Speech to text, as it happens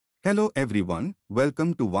Hello everyone,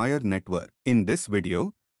 welcome to Wire Network. In this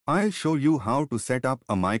video, I'll show you how to set up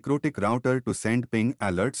a MikroTik router to send ping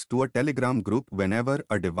alerts to a Telegram group whenever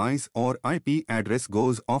a device or IP address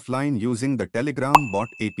goes offline using the Telegram bot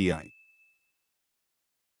API.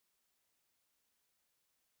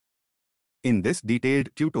 In this detailed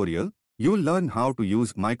tutorial, you'll learn how to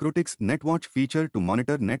use MikroTik's Netwatch feature to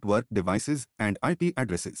monitor network devices and IP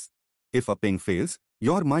addresses. If a ping fails,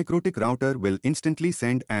 your MikroTik router will instantly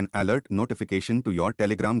send an alert notification to your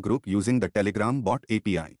Telegram group using the Telegram bot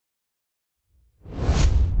API.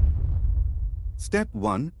 Step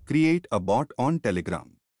 1. Create a bot on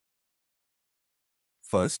Telegram.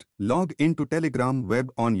 First, log into Telegram web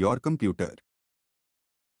on your computer.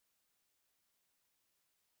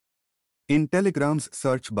 In Telegram's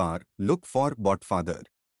search bar, look for Botfather.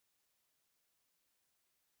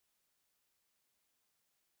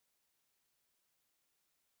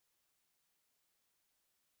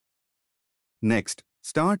 Next,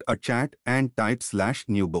 start a chat and type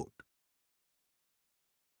 /newbot.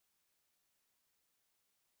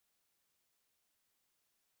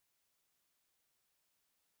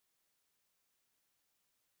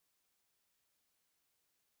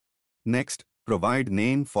 Next, provide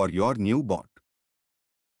name for your new bot.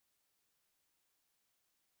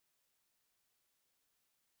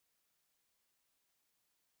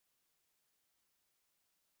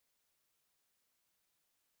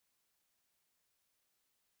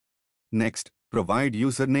 Next, provide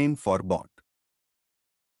username for bot.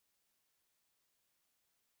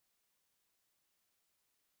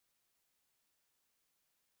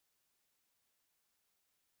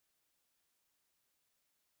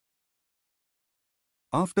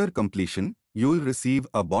 After completion, you'll receive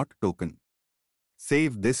a bot token.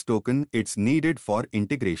 Save this token, it's needed for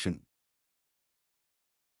integration.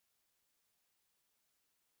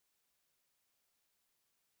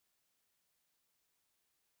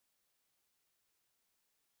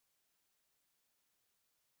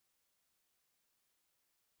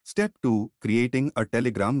 Step 2. Creating a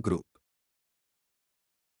Telegram group.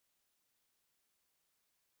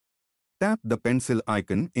 Tap the pencil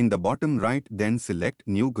icon in the bottom right, then select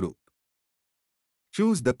New Group.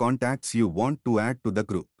 Choose the contacts you want to add to the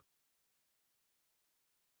group.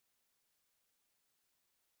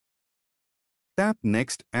 Tap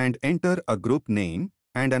Next and enter a group name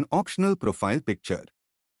and an optional profile picture.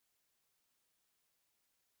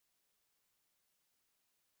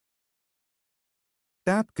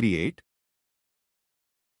 Tap Create.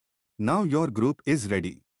 Now your group is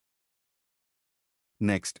ready.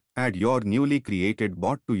 Next, add your newly created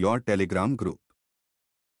bot to your Telegram group.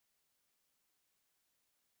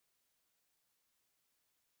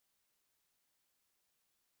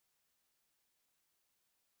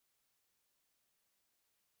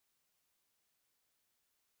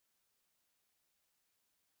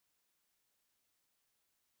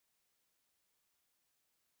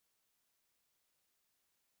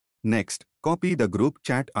 Next, copy the group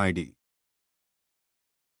chat ID.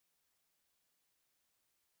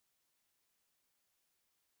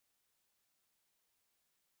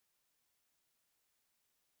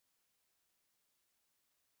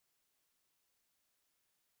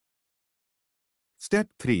 Step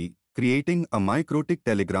 3. Creating a MikroTik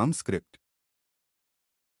Telegram script.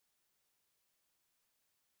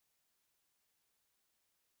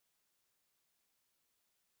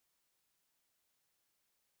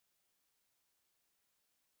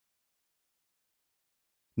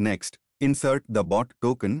 Next, insert the bot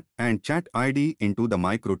token and chat ID into the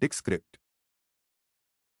MikroTik script.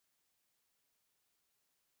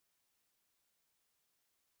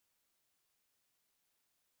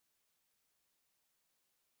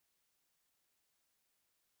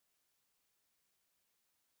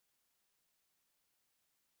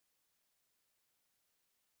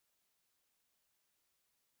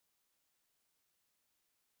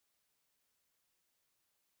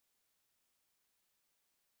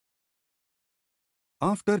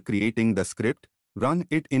 After creating the script, run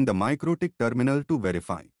it in the MikroTik terminal to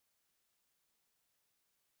verify.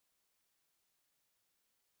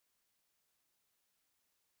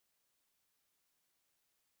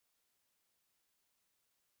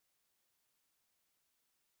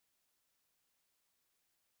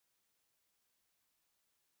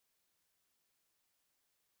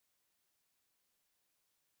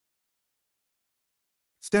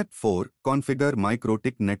 Step 4. Configure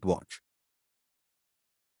MikroTik Netwatch.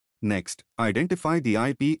 Next, identify the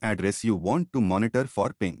IP address you want to monitor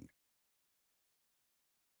for ping.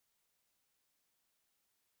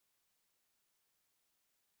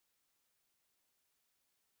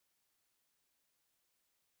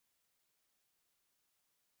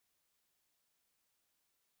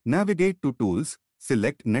 Navigate to Tools,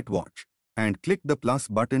 select Netwatch, and click the plus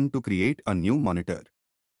button to create a new monitor.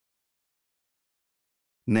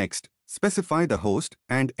 Next, specify the host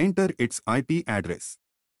and enter its IP address.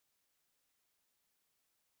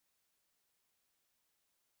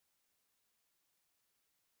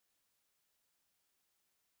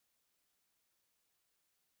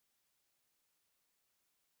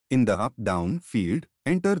 In the up-down field,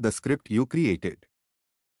 enter the script you created.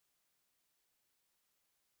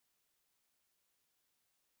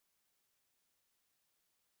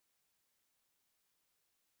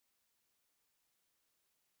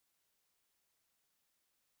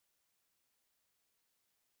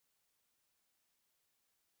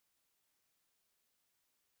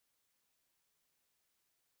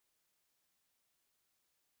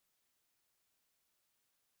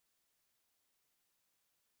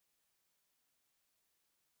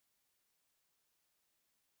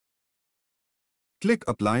 Click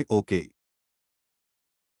Apply OK.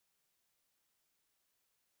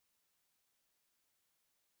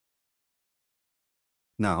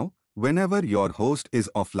 Now, whenever your host is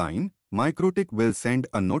offline, MikroTik will send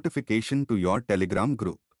a notification to your Telegram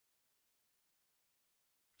group.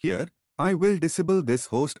 Here, I will disable this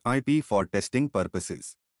host IP for testing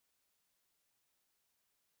purposes.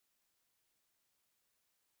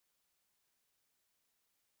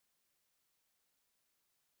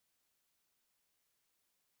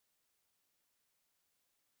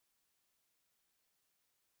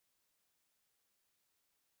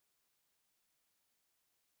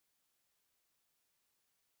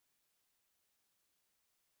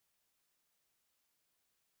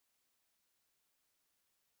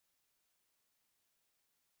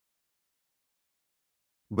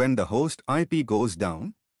 When the host IP goes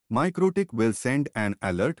down, MikroTik will send an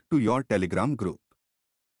alert to your Telegram group.